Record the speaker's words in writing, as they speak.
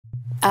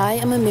I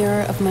am a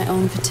mirror of my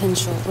own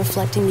potential,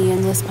 reflecting the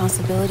endless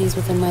possibilities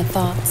within my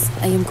thoughts.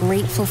 I am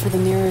grateful for the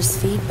mirror's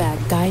feedback,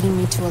 guiding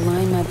me to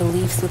align my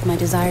beliefs with my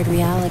desired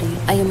reality.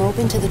 I am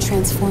open to the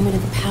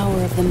transformative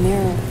power of the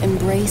mirror,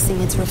 embracing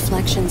its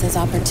reflections as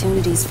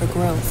opportunities for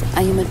growth.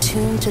 I am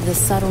attuned to the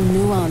subtle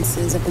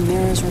nuances of the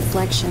mirror's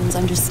reflections,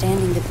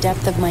 understanding the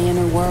depth of my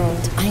inner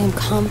world. I am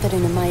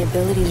confident in my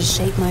ability to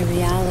shape my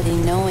reality,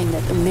 knowing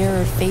that the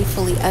mirror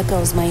faithfully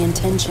echoes my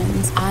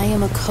intentions. I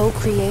am a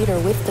co-creator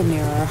with the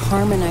mirror,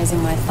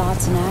 harmonizing my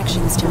thoughts and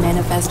actions to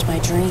manifest my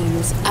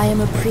dreams. I am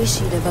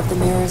appreciative of the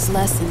mirror's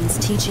lessons,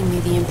 teaching me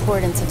the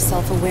importance of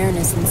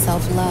self-awareness and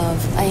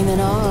self-love. I am in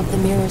awe of the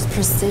mirror's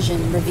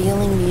precision,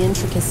 revealing the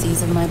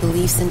intricacies of my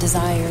beliefs and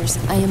desires.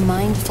 I am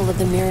mindful of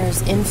the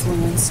mirror's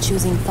influence,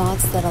 choosing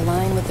thoughts that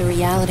align with the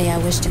reality I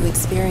wish to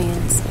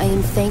experience. I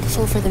am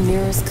thankful for the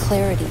mirror's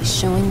clarity,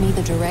 showing me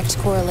the direct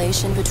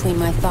correlation between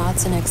my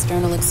thoughts and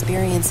external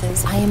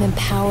experiences. I am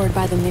empowered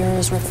by the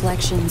mirror's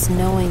reflections,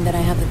 knowing that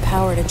I have the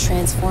power to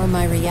transform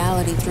my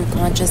reality through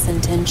conscious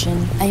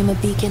intention. I am a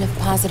beacon of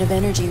positive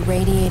energy,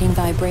 radiating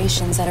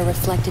vibrations that are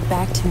reflected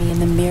back to me in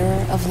the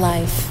mirror of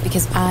life,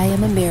 because I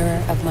am a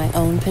mirror of my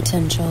own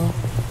potential.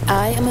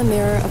 I am a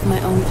mirror of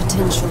my own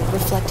potential,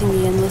 reflecting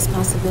the endless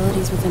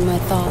possibilities within my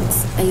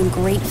thoughts. I am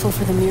grateful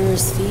for the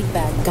mirror's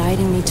feedback,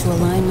 guiding me to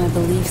align my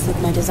beliefs with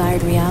my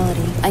desired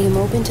reality. I am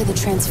open to the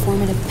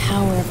transformative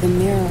power of the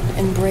mirror,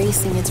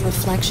 embracing its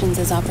reflections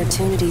as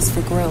opportunities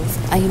for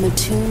growth. I am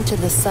attuned to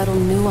the subtle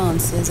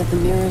nuances of the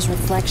mirror's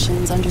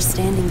reflections,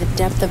 understanding the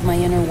depth of my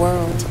inner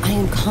world. I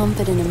am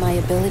confident in my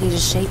ability to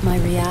shape my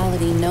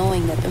reality,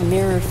 knowing that the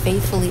mirror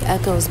faithfully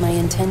echoes my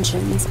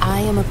intentions. I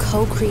am a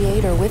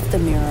co-creator with the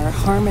mirror,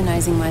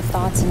 harmonizing my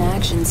thoughts and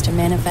actions to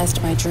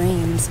manifest my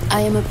dreams.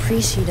 I am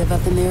appreciative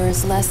of the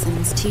mirror's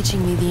lessons,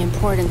 teaching me the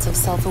importance of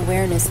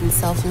self-awareness and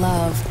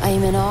self-love. I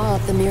am in awe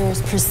of the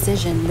mirror's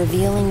precision,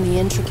 revealing the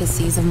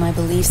intricacies of my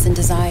beliefs and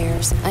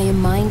desires. I am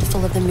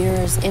mindful of the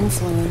mirror's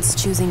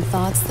influence, choosing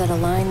thoughts that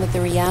align with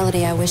the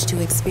reality I wish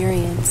to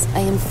experience. I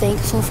am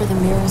thankful for the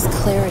mirror's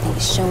clarity,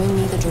 showing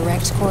me the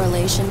direct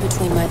correlation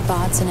between my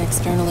thoughts and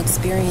external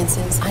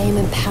experiences. I am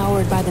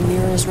empowered by the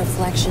mirror's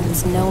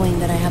reflections, knowing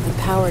that I have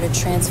the power to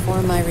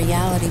transform my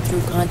reality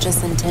through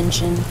conscious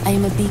intention. I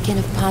am a beacon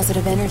of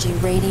positive energy,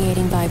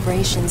 radiating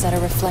vibrations that are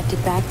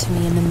reflected back to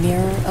me in the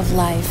mirror of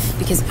life,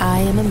 because I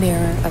am a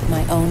mirror of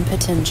my own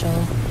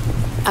potential.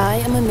 I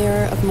am a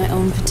mirror of my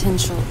own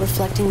potential,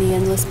 reflecting the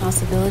endless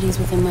possibilities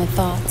within my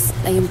thoughts.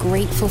 I am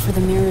grateful for the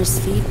mirror's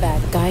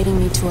feedback, guiding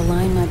me to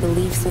align my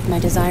beliefs with my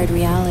desired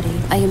reality.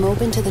 I am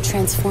open to the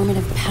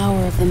transformative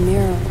power of the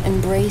mirror,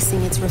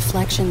 embracing its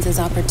reflections as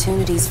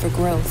opportunities for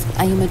growth.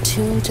 I am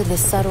attuned to the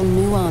subtle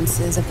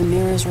nuances of the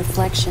mirror's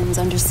reflections,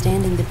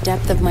 understanding the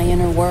depth of my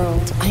inner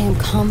world. I am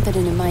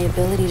confident in my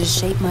ability to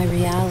shape my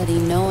reality,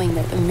 knowing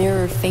that the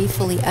mirror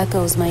faithfully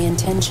echoes my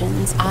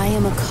intentions. I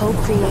am a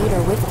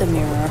co-creator with the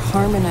mirror,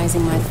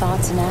 harmonizing my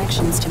thoughts and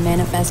actions to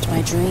manifest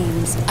my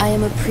dreams. I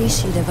am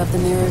appreciative of the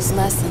mirror's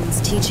lessons,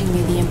 teaching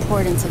me the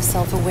importance of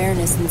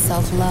self-awareness and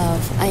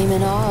self-love. I am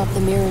in awe of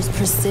the mirror's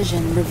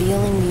precision,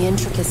 revealing the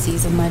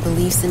intricacies of my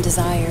beliefs and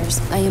desires.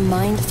 I am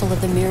mindful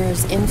of the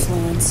mirror's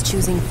influence,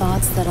 choosing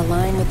thoughts that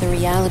align with the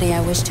reality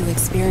I wish to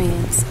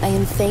experience. I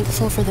am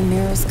thankful for the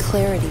mirror's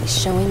clarity,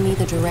 showing me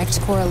the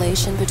direct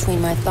correlation between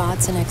my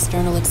thoughts and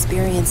external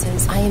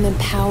experiences. I am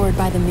empowered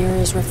by the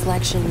mirror's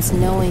reflections,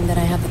 knowing that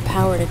I have the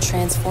power to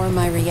transform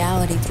my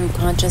reality through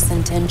conscious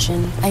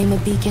intention. I am a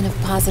beacon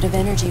of positive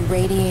energy,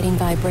 radiating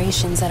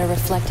vibrations that are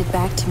reflected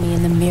back to me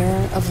in the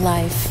mirror of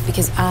life,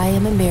 because I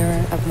am a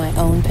mirror of my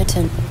own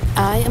potential.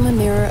 I am a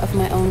mirror of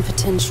my own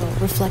potential,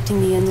 reflecting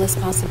the endless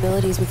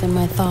possibilities within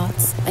my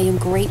thoughts. I am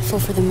grateful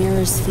for the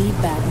mirror's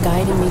feedback,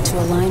 guiding me to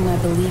align my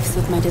beliefs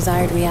with my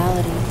desired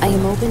reality. I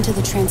am open to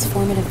the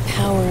transformative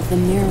power of the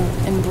mirror,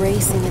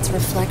 embracing its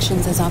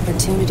reflections as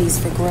opportunities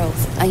for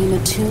growth. I am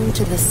attuned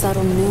to the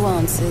subtle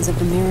nuances of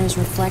the mirror's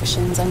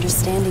reflections,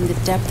 understanding the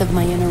depth of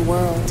my inner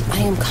world. I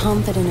am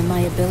confident in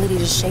my ability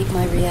to shape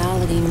my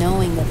reality,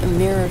 knowing that the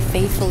mirror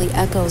faithfully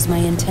echoes my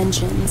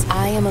intentions.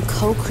 I am a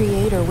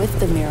co-creator with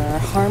the mirror,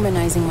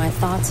 harmonizing my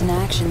thoughts and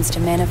actions to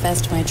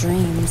manifest my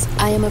dreams.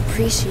 I am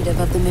appreciative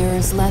of the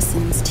mirror's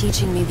lessons,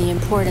 teaching me the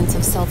importance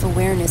of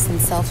self-awareness and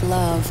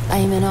self-love. I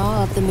am in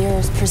awe of the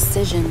mirror's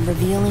precision,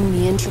 revealing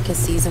the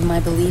intricacies of my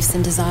beliefs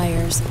and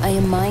desires. I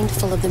am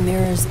mindful of the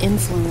mirror's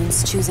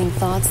influence, choosing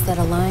thoughts that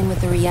align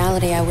with the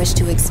reality I wish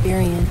to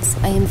experience.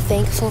 I am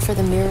thankful for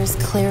the mirror's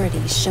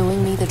clarity,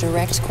 showing me the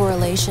direct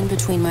correlation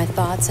between my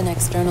thoughts and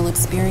external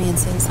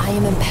experiences. I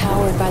am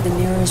empowered by the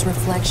mirror's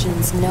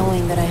reflections,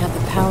 knowing that I have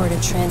the power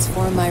to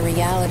transform my my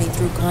reality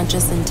through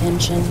conscious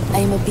intention. I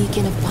am a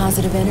beacon of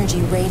positive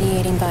energy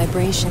radiating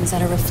vibrations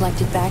that are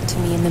reflected back to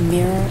me in the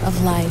mirror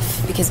of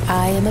life, because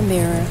I am a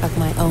mirror of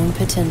my own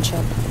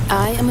potential.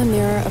 I am a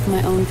mirror of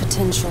my own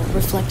potential,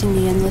 reflecting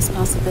the endless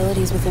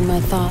possibilities within my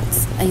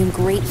thoughts. I am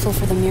grateful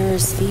for the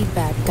mirror's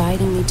feedback,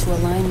 guiding me to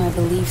align my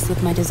beliefs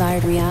with my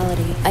desired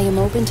reality. I am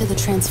open to the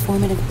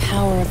transformative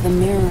power of the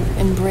mirror,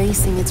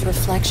 embracing its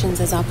reflections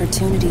as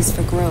opportunities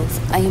for growth.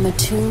 I am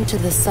attuned to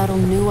the subtle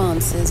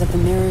nuances of the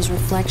mirror's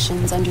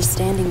reflections,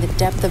 understanding the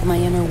depth of my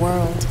inner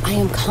world. I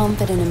am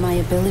confident in my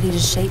ability to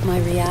shape my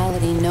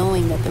reality,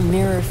 knowing that the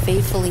mirror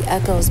faithfully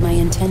echoes my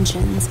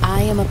intentions.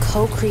 I am a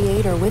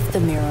co-creator with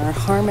the mirror,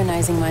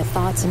 harmonizing my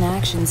thoughts and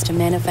actions to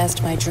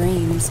manifest my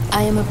dreams.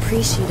 I am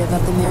appreciative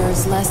of the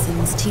mirror's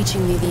lessons,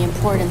 teaching me the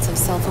importance of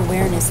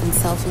self-awareness and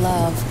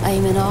self-love. I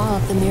am in awe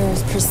of the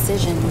mirror's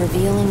precision,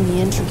 revealing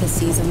the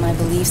intricacies of my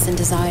beliefs and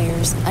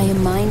desires. I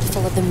am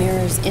mindful of the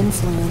mirror's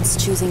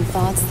influence, choosing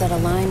thoughts that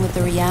align with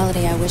the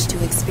reality I wish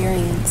to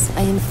experience.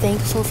 I am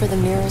thankful for the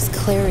mirror's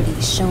clarity,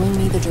 showing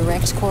me the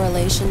direct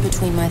correlation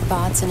between my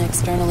thoughts and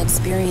external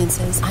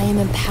experiences. I am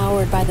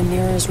empowered by the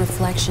mirror's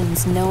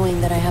reflections,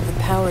 knowing that I have the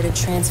power to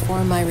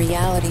transform my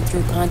reality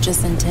through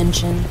conscious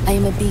intention. I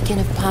am a beacon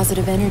of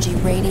positive energy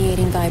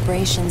radiating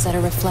vibrations that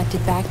are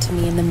reflected back to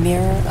me in the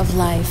mirror of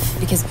life,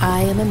 because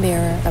I am a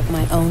mirror of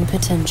my own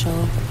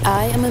potential.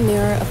 I am a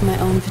mirror of my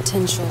own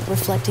potential,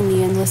 reflecting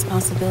the endless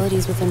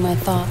possibilities within my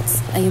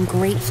thoughts. I am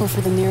grateful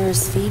for the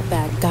mirror's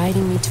feedback,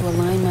 guiding me to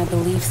align my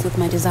beliefs with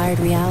my desired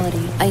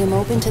reality. I am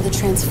open to the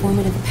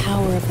transformative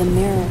power of the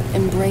mirror,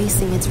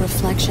 embracing its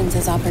reflections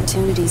as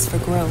opportunities for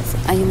growth.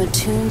 I am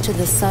attuned to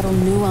the subtle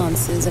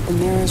nuances of the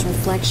mirror's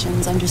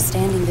reflections,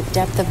 understanding the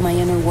depth of my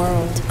inner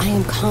world. I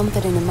am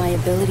confident in my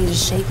ability to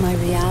shape my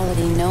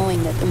reality,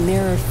 knowing that the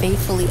mirror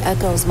faithfully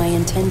echoes my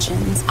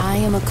intentions. I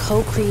am a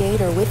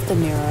co-creator with the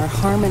mirror,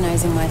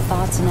 harmonizing my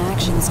thoughts and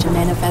actions to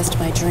manifest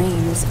my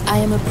dreams. I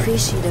am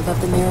appreciative of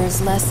the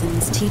mirror's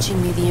lessons,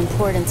 teaching me the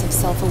importance of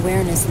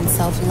self-awareness and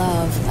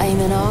self-love. I am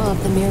in awe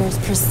of the mirror's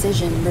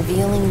precision,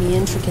 revealing the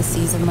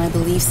intricacies of my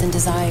beliefs and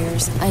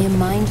desires. I am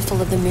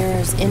mindful of the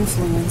mirror's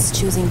influence,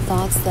 choosing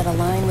thoughts that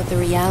align with the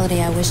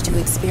reality I wish to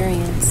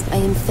experience. I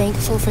am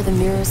thankful for the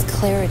mirror's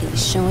clarity,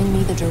 showing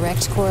me the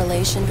direct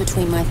correlation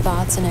between my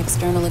thoughts and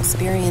external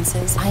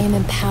experiences. I am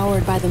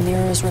empowered by the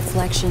mirror's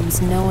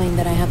reflections, knowing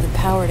that I have the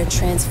power to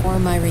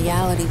transform my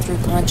reality through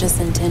conscious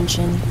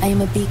intention. I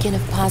am a beacon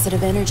of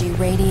positive energy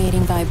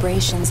radiating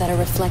vibrations that are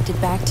reflected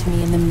back to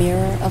me in the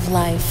mirror of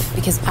life,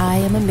 because I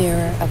am a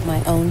mirror of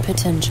my own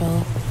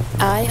potential.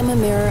 I am a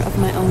mirror of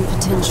my own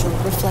potential,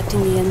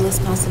 reflecting the endless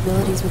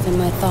possibilities within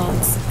my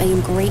thoughts. I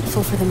am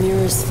grateful for the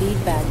mirror's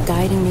feedback,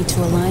 guiding me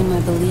to align my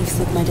beliefs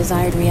with my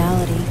desired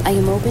reality. I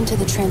am open to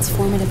the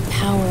transformative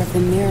power of the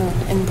mirror,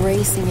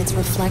 embracing its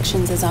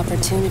reflections as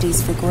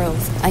opportunities for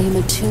growth. I am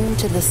attuned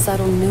to the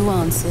subtle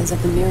nuances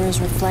of the mirror's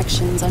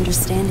reflections,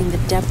 understanding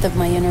the depth of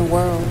my inner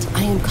world.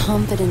 I am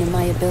confident in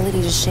my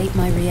ability to shape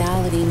my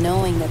reality,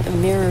 knowing that the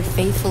mirror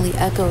faithfully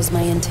echoes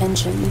my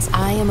intentions.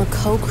 I am a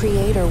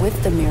co-creator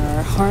with the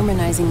mirror,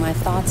 harmonizing my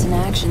thoughts and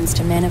actions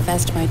to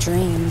manifest my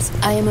dreams.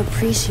 I am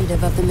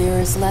appreciative of the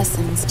mirror's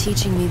lessons,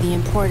 teaching me the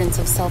importance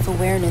of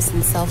self-awareness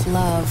and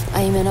self-love.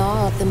 I am in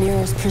awe of the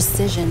mirror's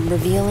precision,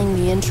 revealing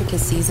the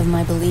intricacies of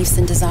my beliefs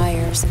and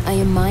desires. I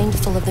am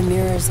mindful of the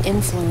mirror's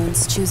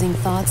influence, choosing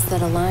thoughts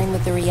that align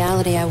with the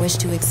reality I wish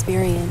to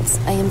experience.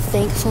 I am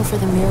thankful for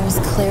the mirror's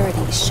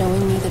clarity,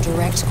 showing me the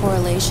direct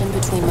correlation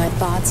between my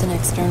thoughts and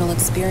external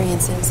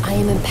experiences. I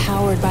am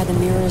empowered by the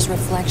mirror's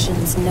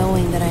reflections,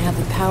 knowing that I have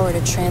the power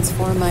to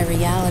transform my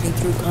reality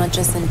through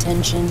conscious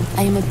intention.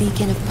 I am a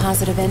beacon of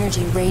positive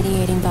energy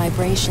radiating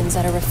vibrations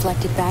that are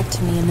reflected back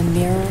to me in the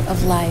mirror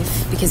of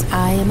life, because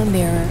I am a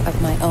mirror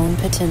of my own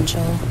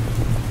potential.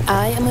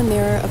 I am a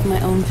mirror of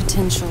my own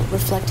potential,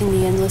 reflecting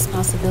the endless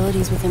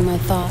possibilities within my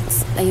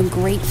thoughts. I am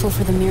grateful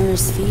for the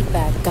mirror's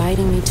feedback,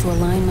 guiding me to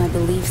align my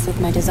beliefs with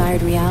my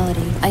desired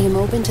reality. I am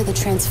open to the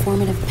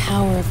transformative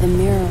power of the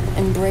mirror,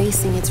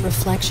 embracing its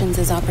reflections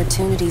as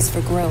opportunities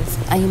for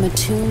growth. I am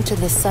attuned to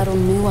the subtle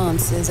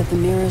nuances of the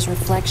mirror's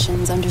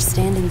reflections,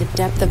 understanding the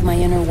depth of my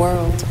inner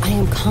world. I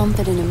am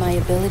confident in my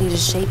ability to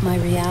shape my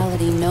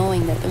reality,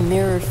 knowing that the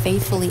mirror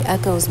faithfully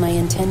echoes my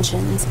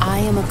intentions. I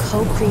am a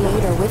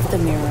co-creator with the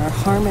mirror,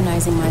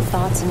 harmonizing my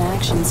thoughts and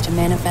actions to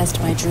manifest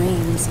my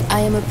dreams. I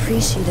am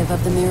appreciative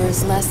of the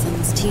mirror's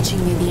lessons,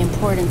 teaching me the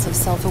importance of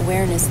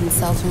self-awareness and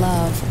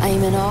self-love. I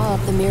am in awe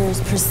of the mirror's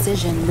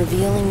precision,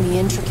 revealing the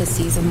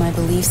intricacies of my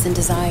beliefs and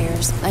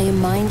desires. I am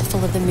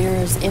mindful of the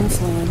mirror's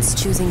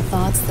influence, choosing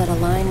thoughts that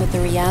align with the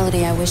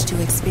reality I wish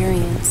to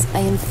experience. I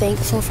am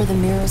thankful for the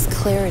mirror's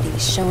clarity,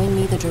 showing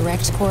me the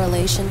direct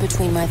correlation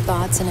between my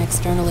thoughts and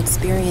external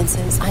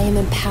experiences. I am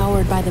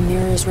empowered by the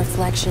mirror's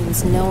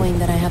reflections, knowing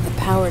that I have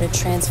the power to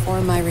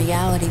transform my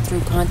reality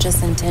through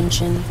conscious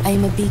intention. I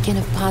am a beacon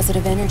of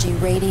positive energy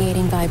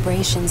radiating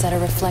vibrations that are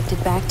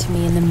reflected back to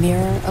me in the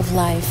mirror of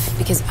life,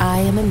 because I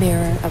am a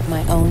mirror of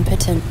my own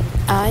potential.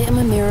 I am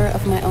a mirror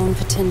of my own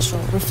potential,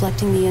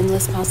 reflecting the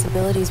endless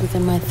possibilities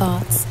within my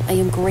thoughts. I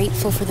am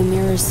grateful for the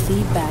mirror's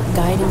feedback,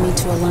 guiding me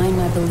to align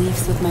my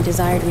beliefs with my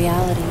desired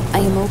reality. I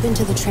am open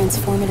to the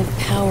transformative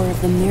power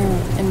of the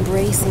mirror,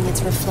 embracing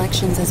its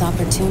reflections as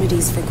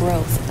opportunities for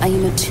growth. I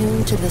am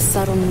attuned to the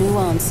subtle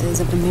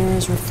nuances of the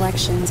mirror's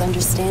reflections,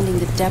 understanding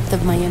the depth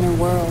of my inner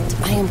world.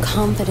 I am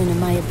confident in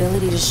my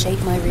ability to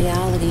shape my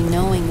reality,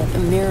 knowing that the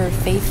mirror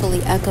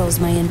faithfully echoes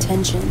my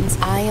intentions.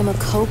 I am a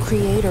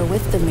co-creator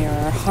with the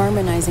mirror,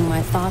 harmonizing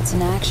my thoughts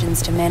and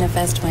actions to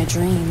manifest my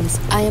dreams.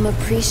 I am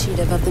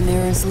appreciative of the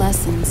mirror's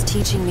lessons,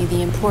 teaching me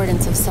the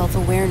importance of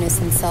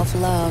self-awareness and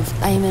self-love.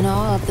 I am in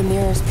awe of the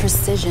mirror's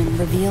precision,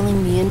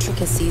 revealing the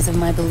intricacies of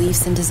my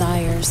beliefs and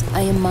desires.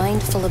 I am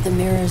mindful of the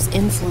mirror's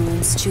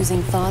influence,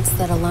 choosing thoughts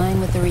that align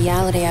with the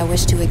reality I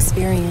wish to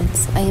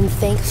experience. I am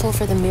thankful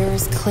for the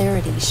mirror's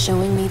clarity,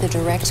 showing me the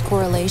direct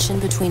correlation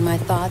between my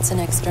thoughts and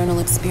external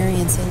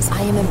experiences.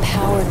 I am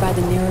empowered by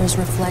the mirror's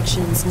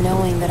reflections,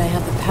 knowing that I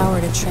have the power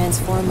to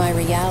transform my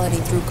reality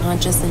through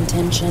conscious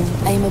intention.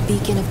 I am a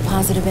beacon of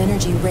positive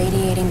energy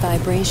radiating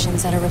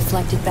vibrations that are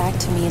reflected back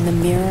to me in the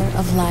mirror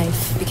of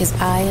life, because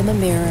I am a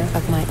mirror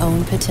of my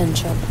own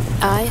potential.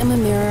 I am a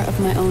mirror of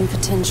my own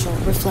potential,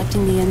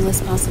 reflecting the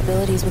endless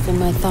possibilities within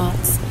my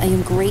thoughts. I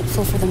am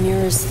grateful for the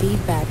mirror's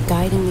feedback,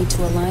 guiding me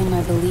to align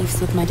my beliefs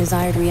with my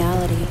desired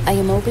reality. I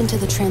am open to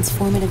the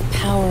transformative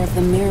power of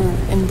the mirror,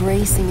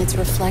 embracing its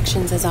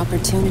reflections as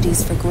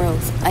opportunities for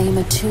growth. I am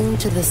attuned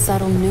to the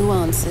subtle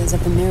nuances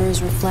of the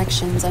mirror's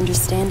reflections,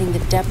 understanding the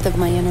depth of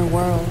my inner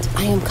world.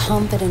 I am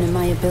confident in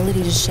my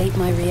ability to shape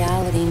my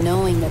reality,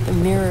 knowing that the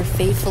mirror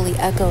faithfully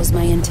echoes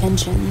my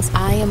intentions.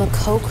 I am a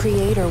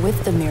co-creator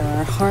with the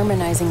mirror,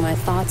 harmonizing my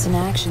thoughts and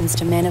actions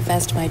to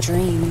manifest my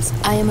dreams.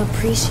 I am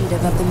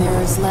appreciative of the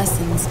mirror's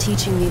lessons,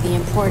 teaching me the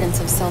importance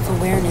of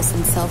self-awareness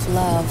and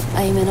self-love.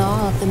 I am in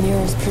awe of the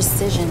mirror's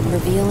precision,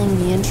 revealing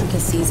the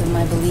intricacies of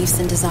my beliefs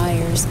and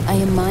desires. I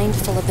am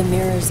mindful of the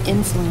mirror's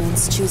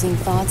influence, choosing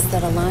thoughts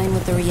that align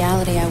with the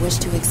reality I wish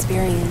to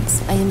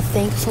experience. I am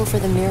thankful for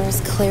the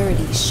mirror's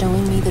clarity,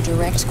 showing me the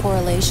direct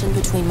correlation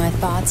between my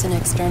thoughts and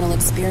external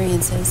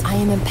experiences. I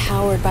am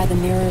empowered by the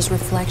mirror's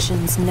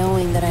reflections,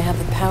 knowing that I have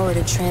the power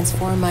to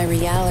transform my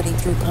reality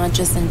through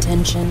conscious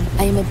intention.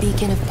 I am a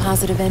beacon of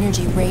positive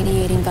energy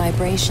radiating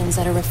vibrations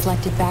that are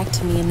reflected back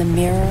to me in the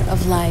mirror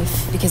of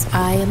life, because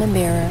I am a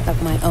mirror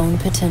of my own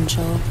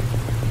potential.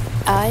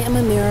 I am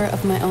a mirror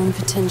of my own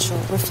potential,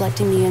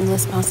 reflecting the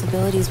endless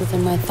possibilities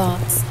within my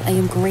thoughts. I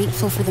am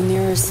grateful for the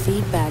mirror's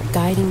feedback,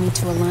 guiding me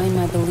to align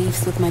my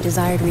beliefs with my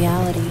desired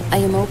reality. I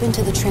am open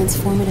to the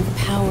transformative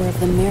power of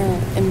the mirror,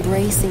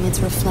 embracing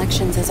its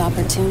reflections as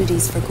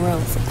opportunities for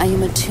growth. I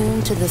am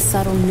attuned to the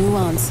subtle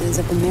nuances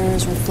of the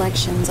mirror's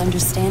reflections,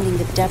 understanding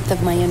the depth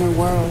of my inner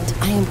world.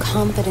 I am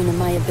confident in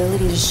my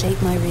ability to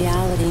shape my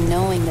reality,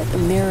 knowing that the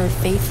mirror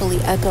faithfully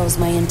echoes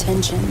my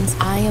intentions.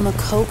 I am a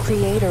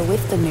co-creator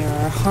with the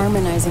mirror,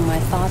 harmonizing my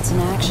thoughts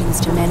and actions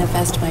to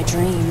manifest my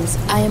dreams.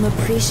 I am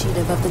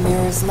appreciative of the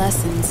mirror's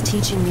lessons,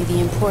 teaching me the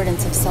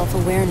importance of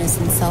self-awareness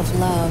and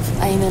self-love.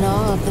 I am in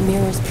awe of the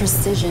mirror's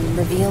precision,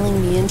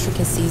 revealing the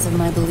intricacies of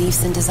my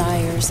beliefs and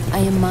desires. I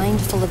am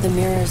mindful of the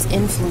mirror's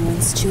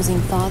influence, choosing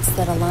thoughts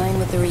that align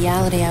with the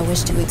reality I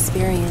wish to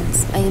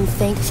experience. I am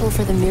thankful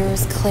for the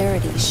mirror's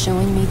clarity,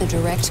 showing me the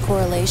direct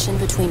correlation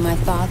between my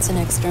thoughts and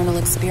external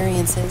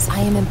experiences. I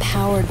am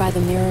empowered by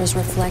the mirror's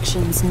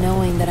reflections,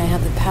 knowing that I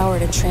have the power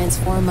to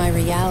transform my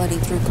reality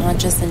through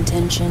conscious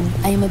intention.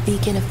 I am a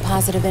beacon of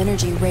positive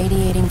energy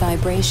radiating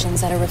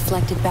vibrations that are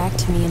reflected back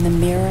to me in the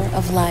mirror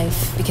of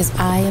life, because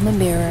I am a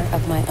mirror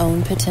of my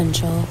own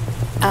potential.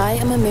 I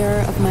am a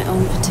mirror of my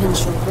own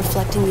potential,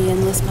 reflecting the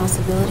endless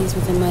possibilities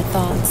within my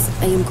thoughts.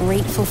 I am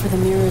grateful for the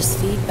mirror's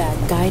feedback,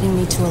 guiding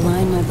me to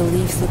align my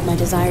beliefs with my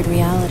desired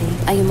reality.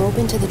 I am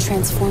open to the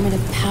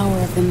transformative power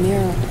of the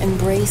mirror,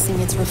 embracing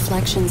its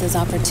reflections as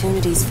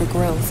opportunities for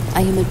growth.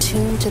 I am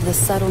attuned to the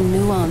subtle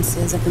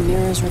nuances of the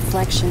mirror's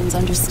reflections,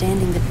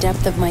 understanding the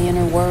depth of my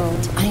inner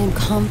world. I am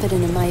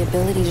confident in my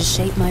ability to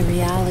shape my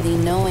reality,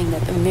 knowing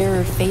that the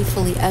mirror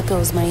faithfully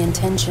echoes my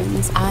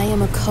intentions. I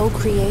am a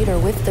co-creator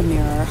with the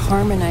mirror,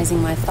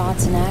 harmonizing my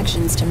thoughts and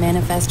actions to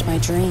manifest my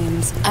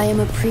dreams. I am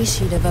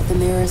appreciative of the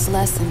mirror's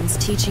lessons,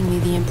 teaching me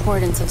the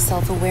importance of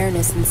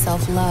self-awareness and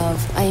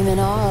self-love. I am in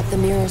awe of the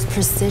mirror's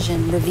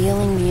precision,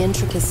 revealing the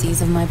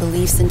intricacies of my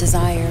beliefs and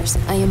desires.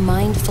 I am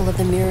mindful of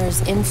the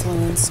mirror's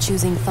influence,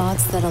 choosing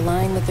thoughts that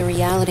align with the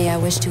reality I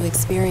wish to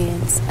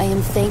experience. I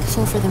am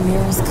thankful for the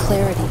mirror's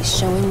clarity,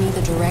 showing me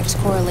the direct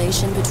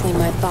correlation between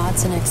my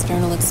thoughts and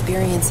external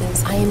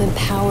experiences. I am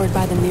empowered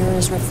by the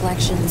mirror's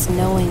reflections,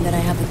 knowing that I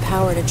have the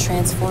power to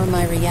transform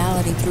my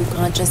reality through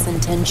conscious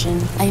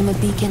intention. I am a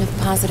beacon of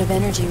positive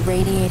energy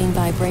radiating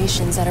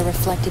vibrations that are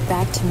reflected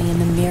back to me in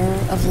the mirror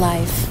of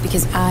life,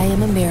 because I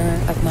am a mirror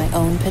of my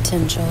own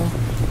potential.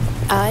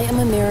 I am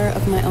a mirror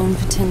of my own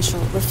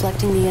potential,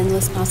 reflecting the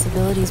endless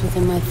possibilities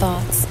within my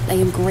thoughts. I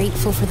am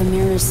grateful for the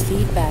mirror's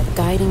feedback,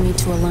 guiding me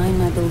to align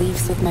my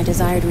beliefs with my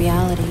desired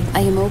reality.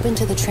 I am open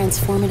to the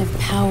transformative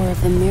power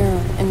of the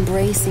mirror,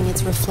 embracing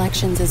its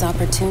reflections as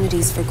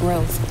opportunities for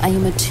growth. I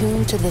am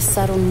attuned to the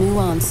subtle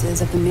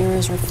nuances of the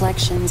mirror's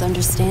reflections,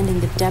 understanding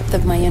the depth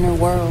of my inner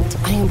world.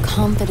 I am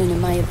confident in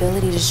my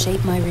ability to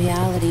shape my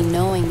reality,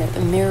 knowing that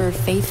the mirror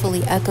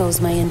faithfully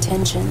echoes my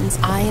intentions.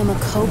 I am a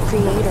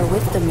co-creator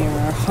with the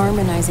mirror,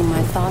 harmonizing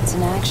my thoughts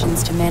and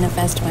actions to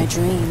manifest my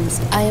dreams.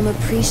 I am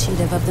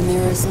appreciative of the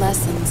mirror's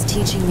lessons,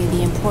 teaching me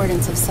the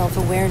importance of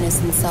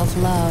self-awareness and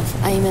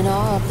self-love. I am in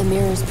awe of the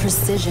mirror's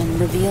precision,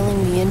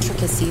 revealing the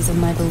intricacies of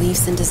my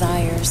beliefs and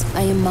desires.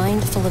 I am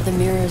mindful of the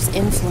mirror's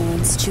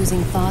influence,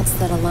 choosing thoughts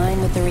that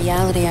align with the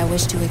reality I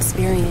wish to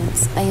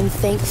experience. I am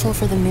thankful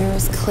for the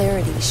mirror's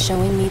clarity,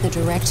 showing me the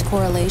direct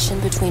correlation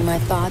between my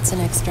thoughts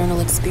and external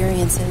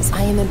experiences.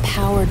 I am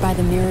empowered by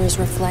the mirror's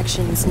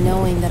reflections,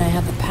 knowing that I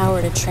have the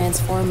power to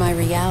transform my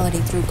reality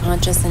through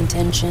conscious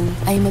intention.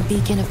 I am a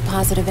beacon of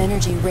positive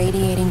energy,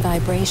 radiating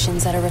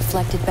vibrations that are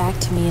reflected back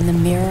to me in the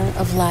mirror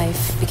of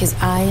life, because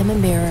I am a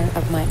mirror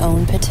of my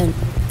own potential.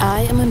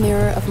 I am a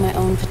mirror of my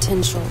own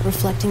potential,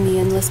 reflecting the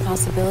endless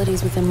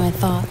possibilities within my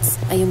thoughts.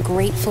 I am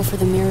grateful for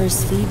the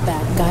mirror's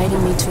feedback,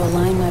 guiding me to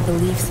align my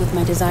beliefs with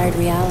my desired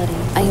reality.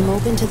 I am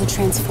open to the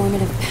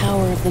transformative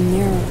power of the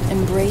mirror,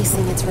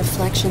 embracing its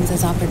reflections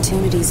as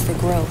opportunities for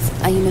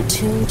growth. I am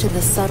attuned to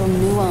the subtle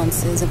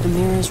nuances of the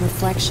mirror's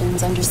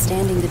reflections,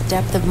 understanding the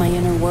depth of my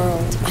inner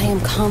world. I am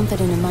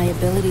confident in my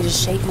ability to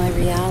shape my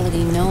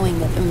reality, knowing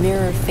that the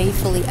mirror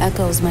faithfully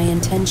echoes my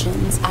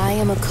intentions. I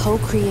am a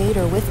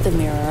co-creator with the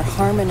mirror,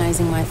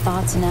 harmonizing my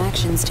thoughts and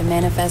actions to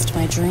manifest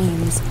my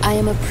dreams. I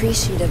am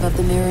appreciative of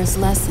the mirror's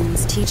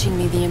lessons, teaching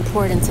me the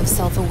importance of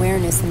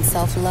self-awareness and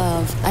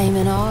self-love. I am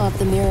in awe of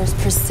the mirror's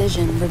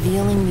precision,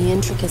 revealing the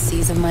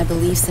intricacies of my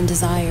beliefs and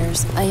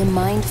desires. I am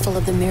mindful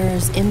of the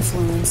mirror's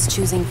influence,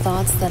 choosing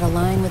thoughts that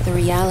align with the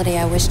reality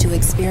I wish to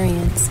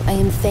experience. I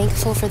am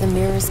thankful for the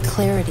mirror's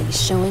clarity,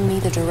 showing me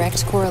the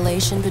direct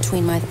correlation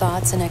between my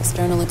thoughts and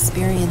external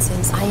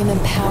experiences. I am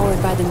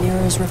empowered by the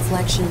mirror's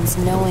reflections,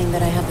 knowing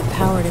that I have the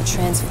power to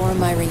transform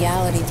my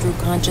reality through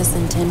conscious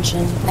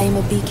intention. I am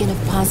a beacon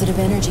of positive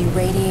energy,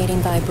 radiating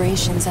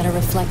vibrations that are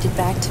reflected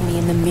back to me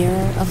in the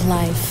mirror of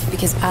life,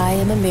 because I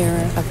am a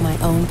mirror of my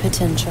own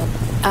potential.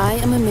 I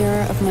am a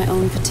mirror of my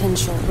own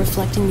potential,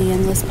 reflecting the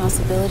endless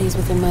possibilities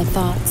within my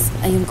thoughts.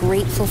 I am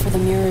grateful for the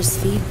mirror's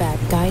feedback,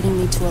 guiding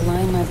me to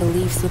align my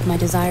beliefs with my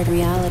desired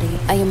reality.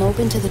 I am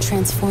open to the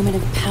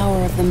transformative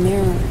power of the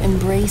mirror,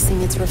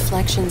 embracing its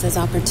reflections as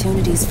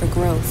opportunities for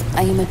growth.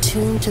 I am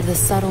attuned to the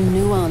subtle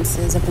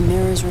nuances of the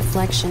mirror's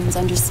reflections,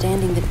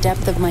 understanding the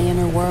depth of my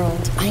inner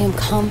world. I am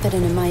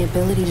confident in my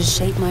ability to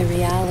shape my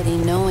reality,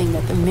 knowing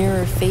that the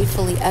mirror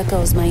faithfully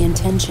echoes my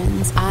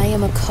intentions. I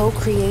am a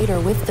co-creator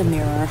with the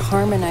mirror,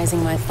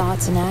 harmonizing my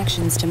thoughts and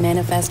actions to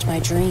manifest my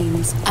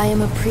dreams. I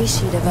am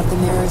appreciative of the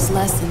mirror's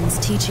lessons,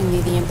 teaching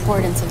me the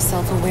importance of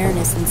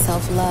self-awareness and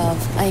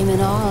self-love. I am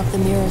in awe of the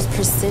mirror's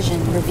precision,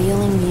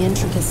 revealing the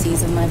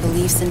intricacies of my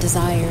beliefs and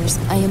desires.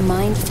 I am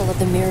mindful of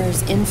the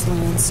mirror's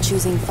influence,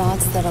 choosing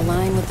thoughts that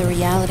align with the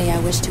reality I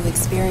wish to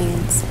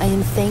experience. I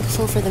am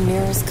thankful for the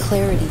mirror's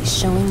clarity,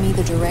 showing me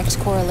the direct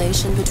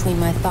correlation between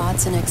my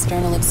thoughts and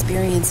external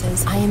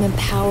experiences. I am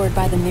empowered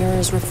by the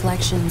mirror's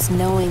reflections,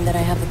 knowing that I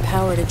have the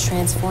power to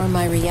transform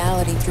my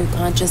reality through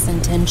conscious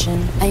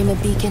intention. I am a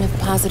beacon of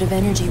positive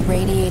energy,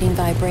 radiating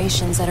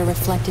vibrations that are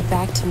reflected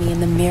back to me in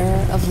the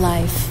mirror of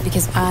life,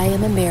 because I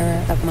am a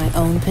mirror of my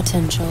own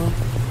potential.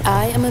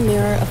 I am a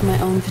mirror of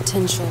my own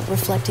potential,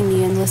 reflecting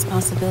the endless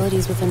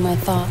possibilities within my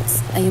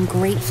thoughts. I am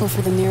grateful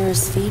for the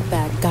mirror's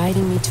feedback,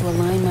 guiding me to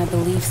align my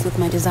beliefs with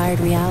my desired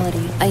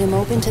reality. I am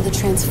open to the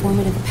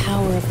transformative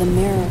power of the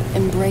mirror,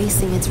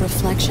 embracing its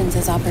reflections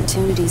as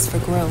opportunities for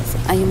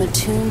growth. I am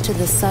attuned to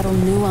the subtle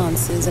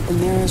nuances of the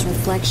mirror's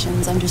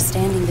reflections,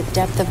 understanding the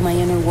depth of my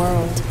inner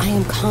world. I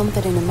am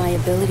confident in my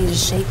ability to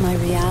shape my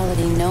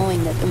reality,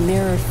 knowing that the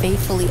mirror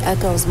faithfully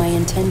echoes my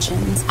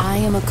intentions. I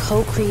am a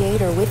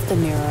co-creator with the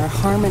mirror,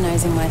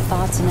 harmonizing my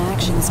thoughts and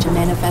actions to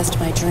manifest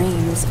my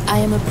dreams. I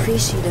am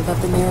appreciative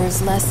of the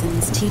mirror's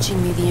lessons,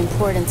 teaching me the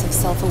importance of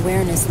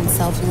self-awareness and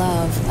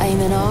self-love. I am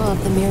in awe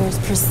of the mirror's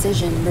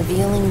precision,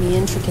 revealing the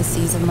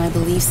intricacies of my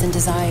beliefs and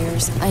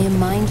desires. I am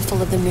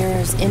mindful of the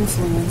mirror's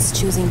influence,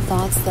 choosing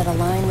thoughts that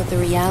align with the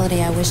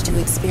reality I wish to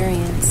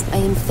experience. I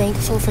am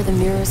thankful for the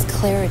mirror's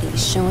clarity,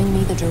 showing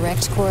me the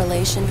direct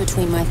correlation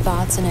between my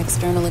thoughts and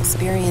external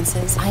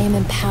experiences. I am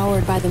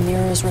empowered by the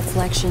mirror's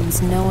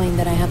reflections, knowing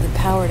that I have the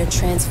power to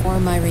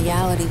transform my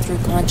reality through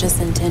conscious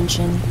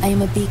intention. I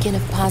am a beacon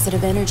of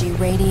positive energy,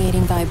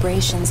 radiating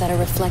vibrations that are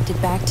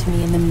reflected back to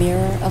me in the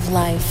mirror of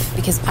life,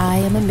 because I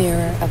am a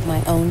mirror of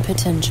my own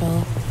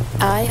potential.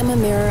 I am a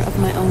mirror of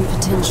my own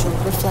potential,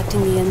 reflecting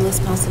the endless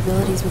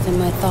possibilities within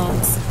my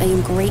thoughts. I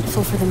am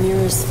grateful for the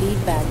mirror's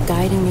feedback,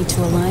 guiding me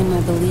to align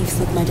my beliefs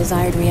with my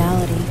desired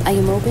reality. I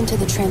am open to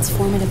the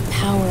transformative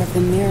power of the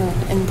mirror,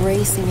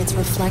 embracing its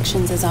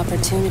reflections as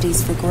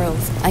opportunities for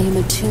growth. I am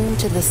attuned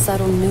to the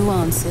subtle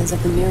nuances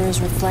of the mirror's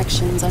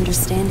reflections,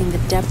 understanding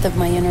the depth of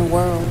my inner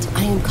world.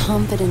 I am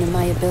confident in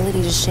my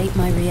ability to shape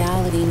my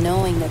reality,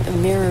 knowing that the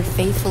mirror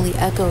faithfully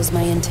echoes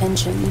my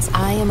intentions.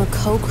 I am a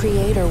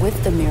co-creator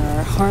with the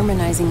mirror, harmonizing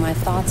my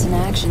thoughts and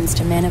actions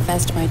to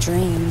manifest my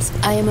dreams.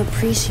 I am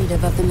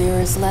appreciative of the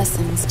mirror's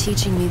lessons,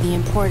 teaching me the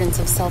importance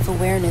of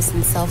self-awareness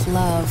and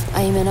self-love.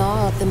 I am in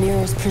awe of the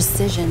mirror's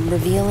precision,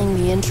 revealing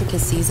the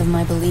intricacies of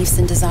my beliefs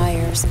and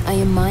desires. I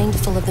am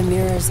mindful of the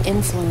mirror's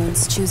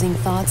influence, choosing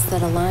thoughts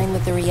that align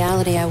with the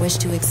reality I wish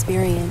to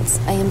experience.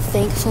 I am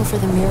thankful for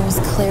the mirror's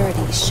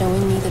clarity,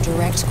 showing me the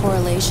direct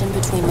correlation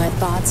between my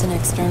thoughts and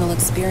external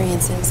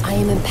experiences. I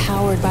am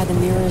empowered by the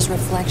mirror's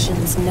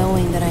reflections,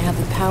 knowing that I have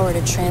the power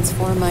to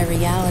transform my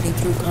reality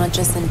through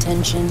conscious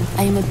intention.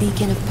 I am a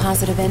beacon of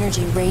positive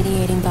energy,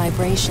 radiating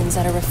vibrations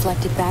that are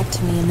reflected back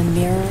to me in the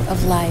mirror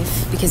of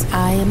life, because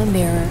I am a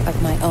mirror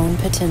of my own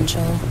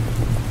potential.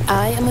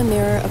 I am a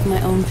mirror of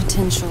my own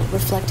potential,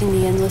 reflecting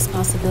the endless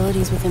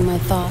possibilities within my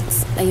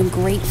thoughts. I am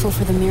grateful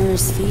for the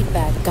mirror's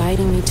feedback,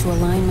 guiding me to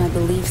align my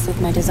beliefs with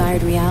my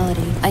desired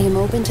reality. I am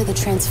open to the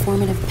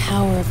transformative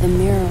power of the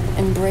mirror,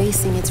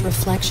 embracing its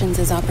reflections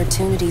as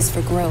opportunities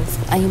for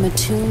growth. I am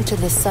attuned to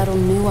the subtle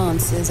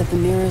nuances of the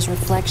mirror's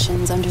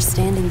reflections,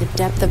 understanding the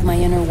depth of my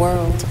inner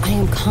world. I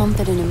am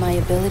confident in my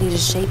ability to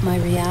shape my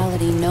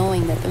reality,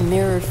 knowing that the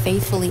mirror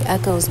faithfully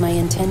echoes my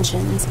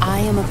intentions. I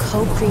am a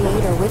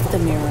co-creator with the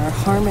mirror,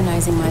 harmonizing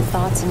my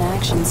thoughts and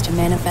actions to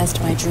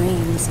manifest my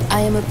dreams.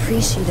 I am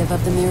appreciative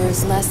of the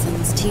mirror's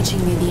lessons,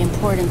 teaching me the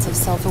importance of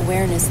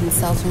self-awareness and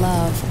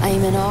self-love. I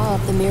am in awe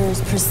of the mirror's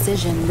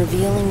precision,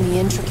 revealing the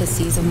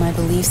intricacies of my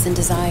beliefs and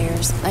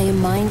desires. I am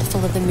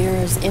mindful of the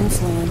mirror's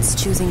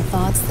influence, choosing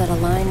thoughts that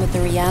align with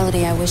the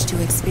reality I wish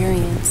to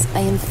experience. I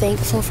am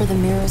thankful for the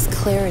mirror's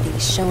clarity,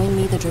 showing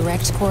me the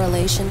direct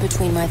correlation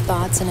between my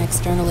thoughts and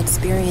external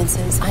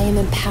experiences. I am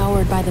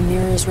empowered by the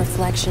mirror's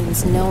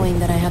reflections, knowing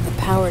that I have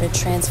the power to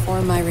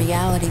transform my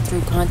reality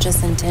through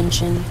conscious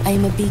intention. I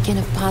am a beacon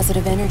of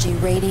positive energy,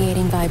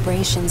 radiating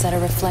vibrations that are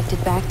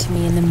reflected back to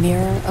me in the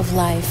mirror of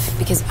life,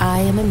 because I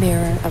am a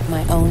mirror of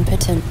my own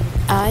potential.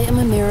 I am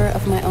a mirror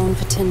of my own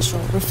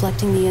potential,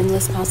 reflecting the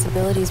endless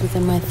possibilities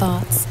within my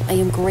thoughts. I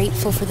am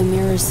grateful for the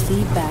mirror's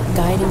feedback,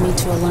 guiding me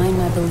to align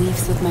my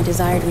beliefs with my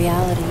desired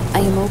reality. I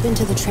am open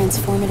to the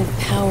transformative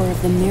power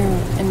of the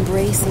mirror,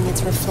 embracing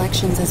its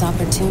reflections as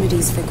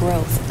opportunities for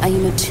growth. I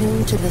am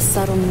attuned to the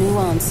subtle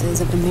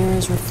nuances of the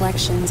mirror's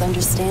reflections,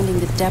 understanding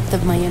the depth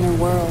of my inner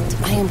world.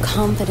 I am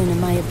confident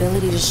in my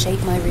ability to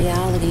shape my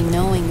reality,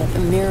 knowing that the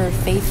mirror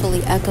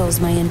faithfully echoes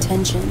my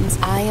intentions.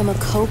 I am a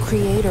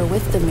co-creator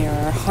with the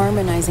mirror,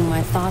 harmonizing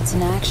my thoughts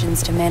and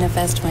actions to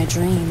manifest my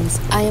dreams.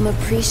 I am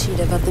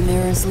appreciative of the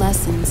mirror's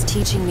lessons,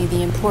 teaching me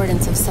the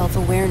importance of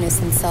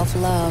self-awareness and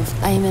self-love.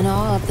 I am in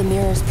awe of the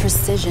mirror's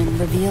precision,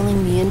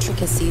 revealing the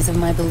intricacies of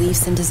my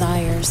beliefs and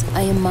desires.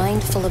 I am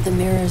mindful of the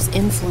mirror's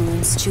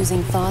influence,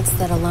 choosing thoughts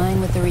that align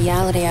with the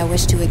reality I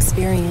wish to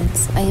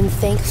experience. I am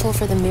thankful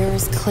for the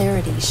mirror's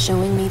clarity,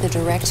 showing me the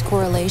direct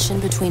correlation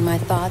between my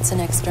thoughts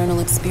and external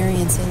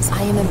experiences.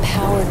 I am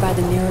empowered by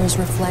the mirror's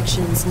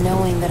reflections,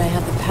 knowing that I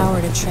have the power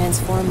to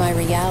transform my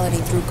reality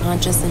through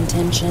conscious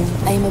intention.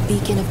 I am a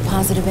beacon of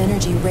positive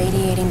energy,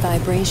 radiating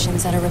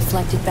vibrations that are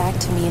reflected back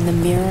to me in the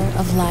mirror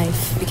of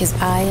life, because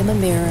I am a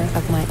mirror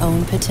of my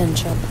own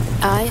potential.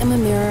 I am a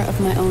mirror of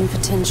my own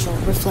potential,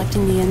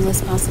 reflecting the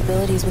endless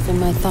possibilities within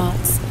my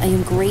thoughts. I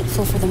am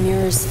grateful for the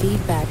mirror's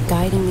feedback,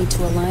 guiding me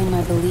to align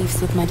my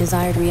beliefs with my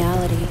desired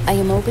reality. I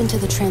am open to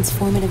the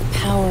transformative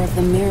power of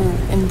the mirror,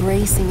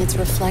 embracing its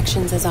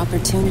reflections as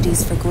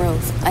opportunities for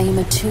growth. I am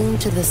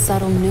attuned to the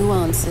subtle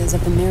nuances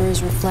of the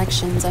mirror's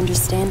reflections,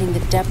 understanding the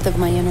depth of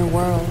my inner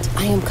world.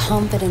 I am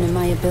confident in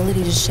my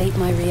ability to shape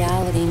my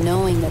reality,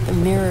 knowing that the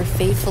mirror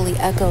faithfully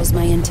echoes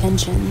my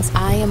intentions.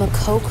 I am a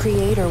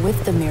co-creator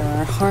with the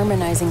mirror,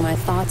 harmonizing my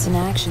thoughts and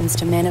actions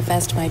to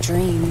manifest my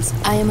dreams.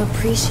 I am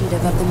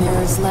appreciative of the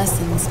mirror's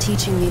lessons,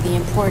 teaching me the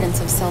importance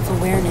of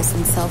self-awareness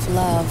and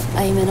self-love.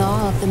 I am in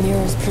awe of the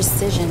mirror's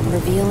precision,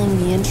 revealing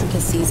the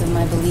intricacies of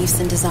my beliefs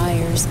and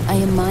desires. I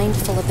am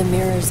mindful of the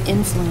mirror's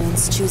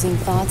influence, choosing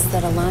thoughts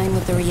that align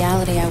with the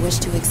reality I wish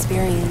to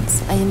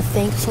experience. I am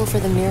thankful for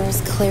the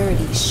mirror's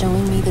clarity,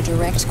 showing me the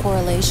direct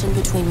correlation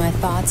between my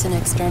thoughts and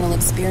external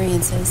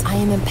experiences. I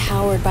am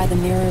empowered by the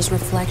mirror's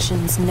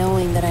reflections,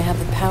 knowing that I have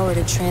the power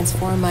to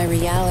transform my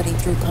reality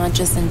through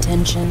conscious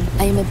intention.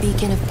 I am a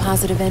beacon of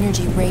positive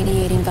energy,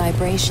 radiating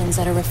vibrations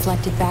that are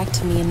reflected back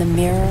to me in the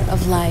mirror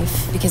of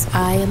life, because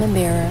I am a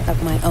mirror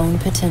of my own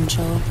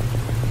potential.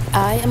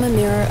 I am a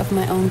mirror of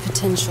my own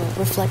potential,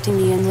 reflecting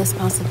the endless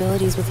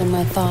possibilities within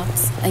my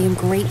thoughts. I am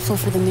grateful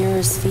for the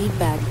mirror's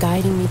feedback,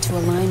 guiding me to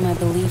align my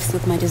beliefs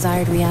with my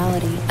desired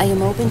reality. I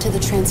am open to the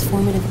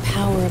transformative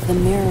power of the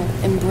mirror,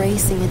 embracing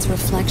embracing its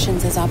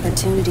reflections as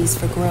opportunities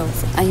for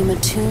growth. I am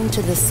attuned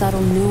to the subtle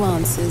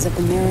nuances of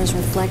the mirror's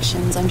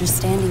reflections,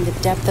 understanding the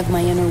depth of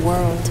my inner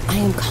world. I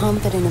am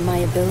confident in my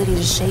ability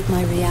to shape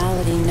my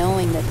reality,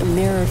 knowing that the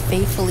mirror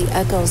faithfully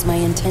echoes my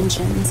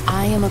intentions.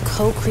 I am a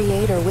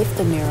co-creator with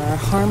the mirror,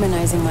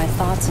 harmonizing my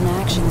thoughts and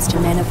actions to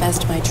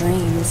manifest my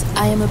dreams.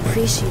 I am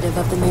appreciative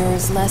of the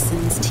mirror's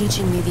lessons,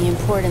 teaching me the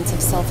importance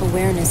of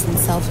self-awareness and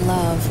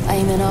self-love. I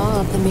am in awe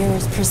of the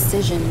mirror's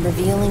precision,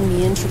 revealing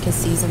the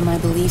intricacies of my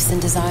beliefs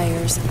and desires.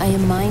 I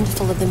am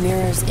mindful of the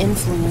mirror's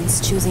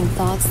influence, choosing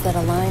thoughts that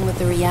align with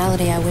the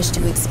reality I wish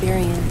to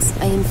experience.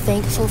 I am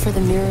thankful for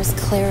the mirror's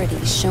clarity,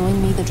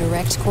 showing me the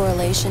direct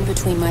correlation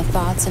between my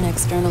thoughts and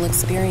external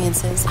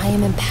experiences. I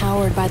am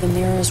empowered by the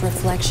mirror's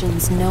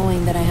reflections,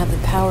 knowing that I have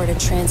the power to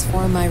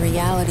transform my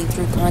reality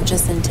through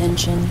conscious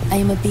intention. I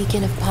am a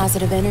beacon of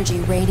positive energy,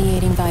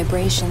 radiating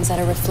vibrations that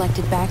are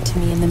reflected back to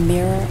me in the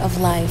mirror of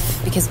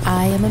life, because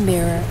I am a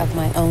mirror of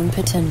my own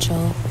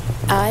potential.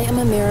 I am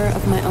a mirror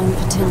of my own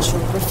potential,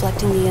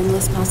 reflecting the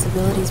endless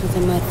possibilities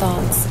within my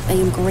thoughts. I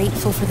am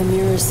grateful for the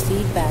mirror's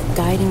feedback,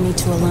 guiding me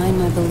to align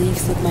my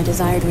beliefs with my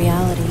desired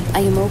reality.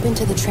 I am open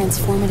to the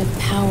transformative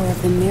power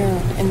of the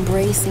mirror,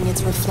 embracing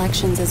its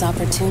reflections as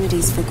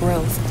opportunities for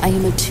growth. I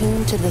am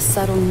attuned to the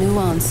subtle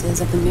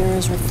nuances of the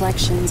mirror's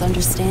reflections,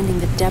 understanding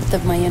the depth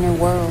of my inner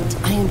world.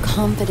 I am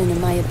confident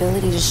in my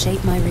ability to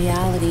shape my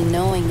reality,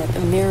 knowing that the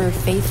mirror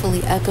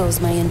faithfully echoes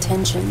my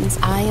intentions.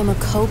 I am a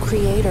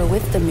co-creator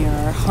with the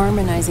mirror,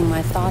 harmonizing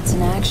my thoughts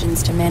and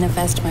actions to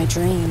manifest my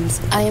dreams.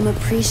 I am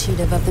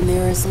appreciative of the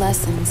mirror's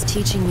lessons,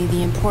 teaching me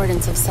the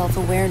importance of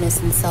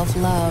self-awareness and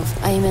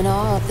self-love. I am in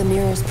awe of the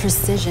mirror's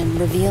precision,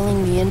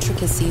 revealing the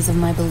intricacies of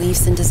my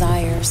beliefs and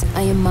desires.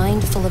 I am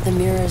mindful of the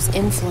mirror's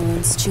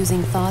influence,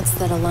 choosing thoughts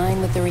that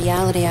align with the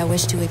reality I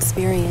wish to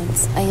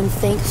experience. I am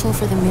thankful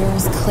for the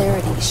mirror's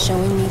clarity,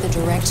 showing me the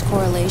direct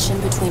correlation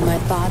between my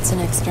thoughts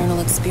and external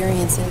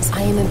experiences.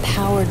 I am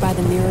empowered by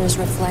the mirror's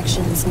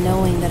reflections,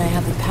 knowing that I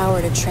have the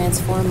power to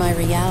transform my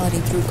reality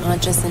through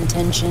conscious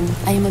intention.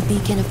 I am a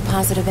beacon of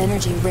positive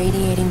energy,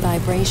 radiating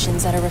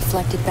vibrations that are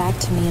reflected back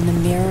to me in the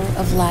mirror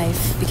of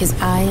life, because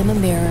I am a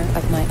mirror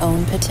of my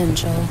own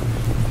potential.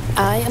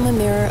 I am a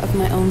mirror of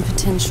my own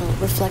potential,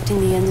 reflecting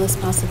the endless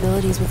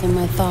possibilities within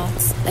my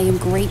thoughts. I am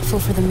grateful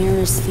for the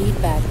mirror's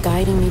feedback,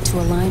 guiding me to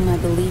align my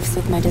beliefs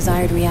with my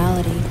desired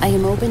reality. I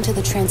am open to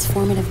the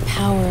transformative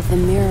power of the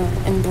mirror,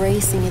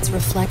 embracing its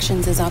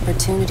reflections as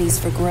opportunities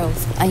for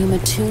growth. I am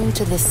attuned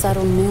to the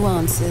subtle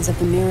nuances of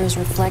the mirror's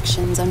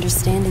reflections,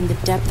 understanding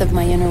the depth of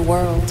my inner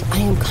world. I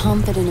am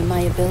confident in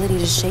my ability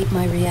to shape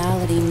my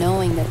reality,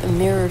 knowing that the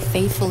mirror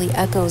faithfully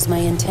echoes my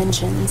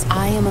intentions.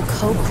 I am a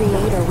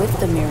co-creator with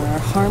the mirror,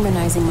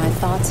 harmonizing my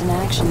thoughts and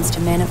actions to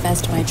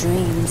manifest my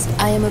dreams.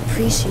 I am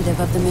appreciative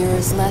of the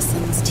mirror's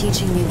lessons,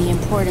 teaching me the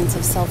importance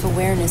of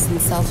self-awareness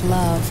and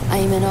self-love. I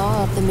am in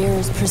awe of the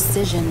mirror's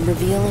precision,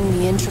 revealing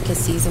the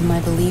intricacies of my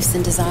beliefs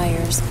and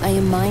desires. I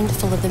am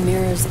mindful of the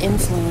mirror's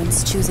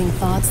influence, choosing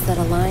thoughts that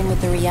align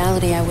with the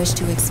reality I wish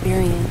to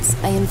experience.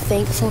 I am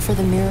thankful for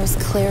the mirror's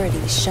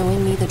clarity,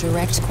 showing me the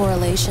direct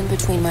correlation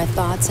between my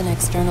thoughts and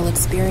external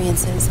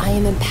experiences. I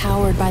am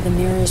empowered by the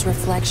mirror's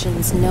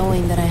reflections,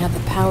 knowing that I have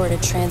the power to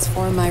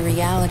transform my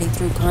reality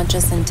through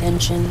conscious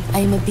intention. I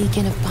am a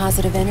beacon of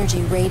positive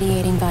energy,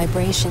 radiating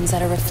vibrations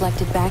that are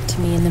reflected back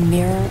to me in the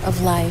mirror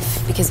of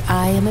life, because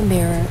I am a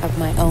mirror of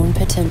my own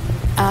potential.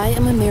 I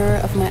am a mirror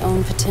of my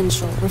own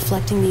potential,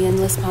 reflecting the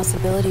endless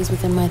possibilities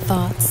within my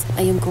thoughts.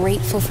 I am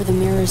grateful for the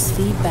mirror's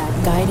feedback,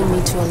 guiding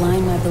me to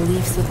align my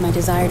beliefs with my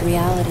desired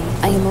reality.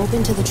 I am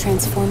open to the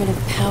transformative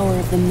power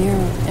of the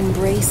mirror,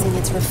 embracing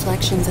its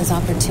reflections as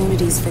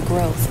opportunities for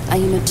growth. I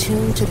am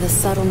attuned to the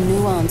subtle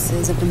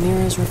nuances of the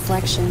mirror's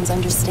reflections,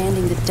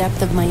 understanding the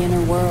depth of my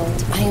inner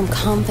world. I am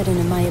confident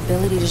in my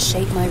ability to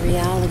shape my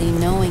reality,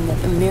 knowing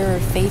that the mirror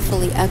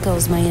faithfully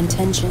echoes my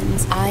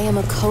intentions. I am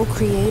a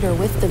co-creator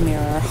with the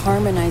mirror,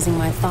 harmonizing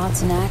my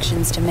thoughts and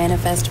actions to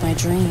manifest my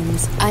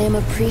dreams. I am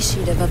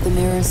appreciative of the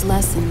mirror's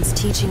lessons,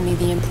 teaching me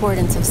the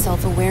importance of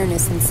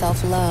self-awareness and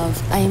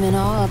self-love. I am in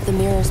awe of the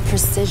mirror's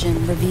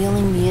precision,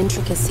 revealing the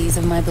intricacies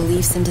of my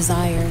beliefs and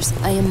desires.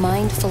 I am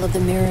mindful of the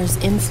mirror's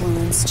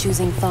influence,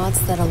 choosing thoughts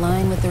that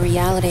align with the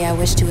reality I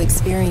wish to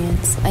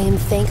experience. I am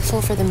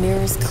thankful for the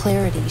mirror's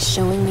clarity,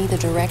 showing me the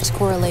direct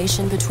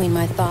correlation between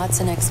my thoughts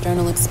and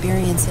external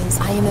experiences.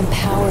 I am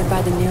empowered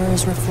by the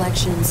mirror's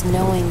reflections,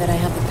 knowing that I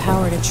have the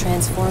power to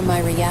transform my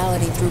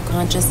reality through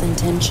conscious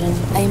intention.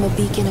 I am a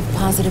beacon of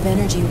positive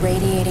energy,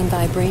 radiating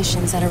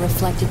vibrations that are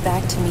reflected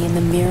back to me in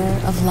the mirror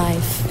of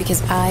life,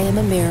 because I am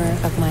a mirror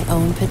of my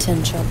own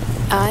potential.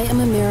 I am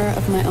a mirror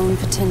of my own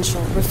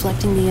potential,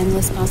 reflecting the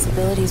endless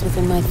possibilities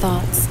within my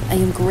thoughts. I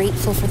am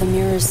grateful for the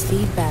mirror's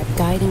feedback,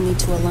 guiding me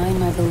to align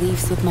my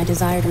beliefs with my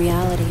desired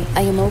reality.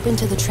 I am open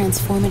to the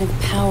transformative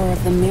power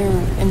of the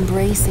mirror,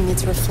 embracing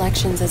its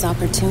reflections as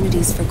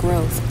opportunities for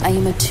growth. I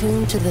am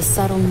attuned to the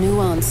subtle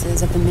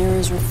nuances of the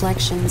mirror's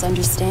reflections,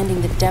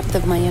 understanding the depth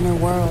of my inner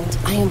world.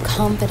 I am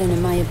confident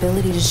in my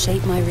ability to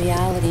shape my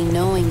reality,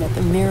 knowing that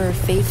the mirror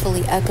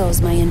faithfully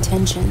echoes my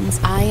intentions.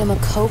 I am a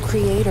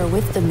co-creator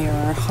with the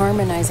mirror,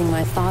 harmonizing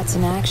my thoughts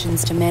and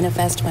actions to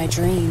manifest my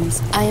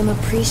dreams. I am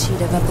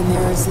appreciative of the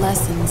mirror's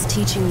lessons,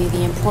 teaching me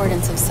the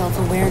importance of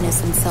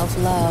self-awareness and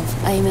self-love.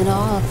 I am in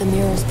awe of the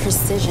mirror's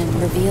precision,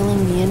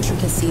 revealing the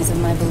intricacies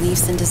of my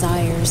beliefs and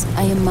desires.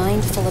 I am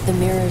mindful of the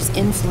mirror's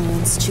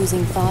influence,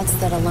 choosing thoughts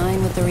that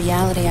align with the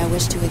reality I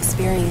wish to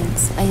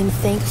experience. I am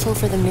thankful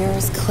for the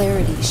mirror's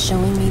clarity,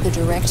 showing me the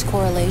direct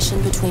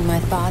correlation between my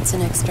thoughts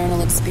and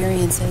external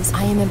experiences.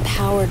 I am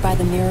empowered by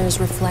the mirror's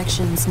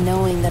reflections,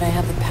 knowing that I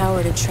have the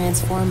power to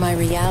transform my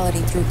reality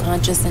through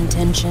conscious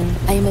intention.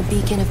 I am a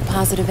beacon of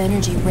positive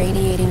energy,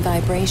 radiating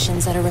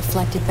vibrations that are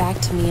reflected back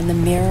to me in the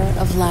mirror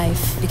of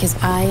life, because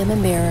I am a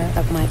mirror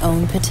of my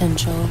own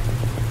potential.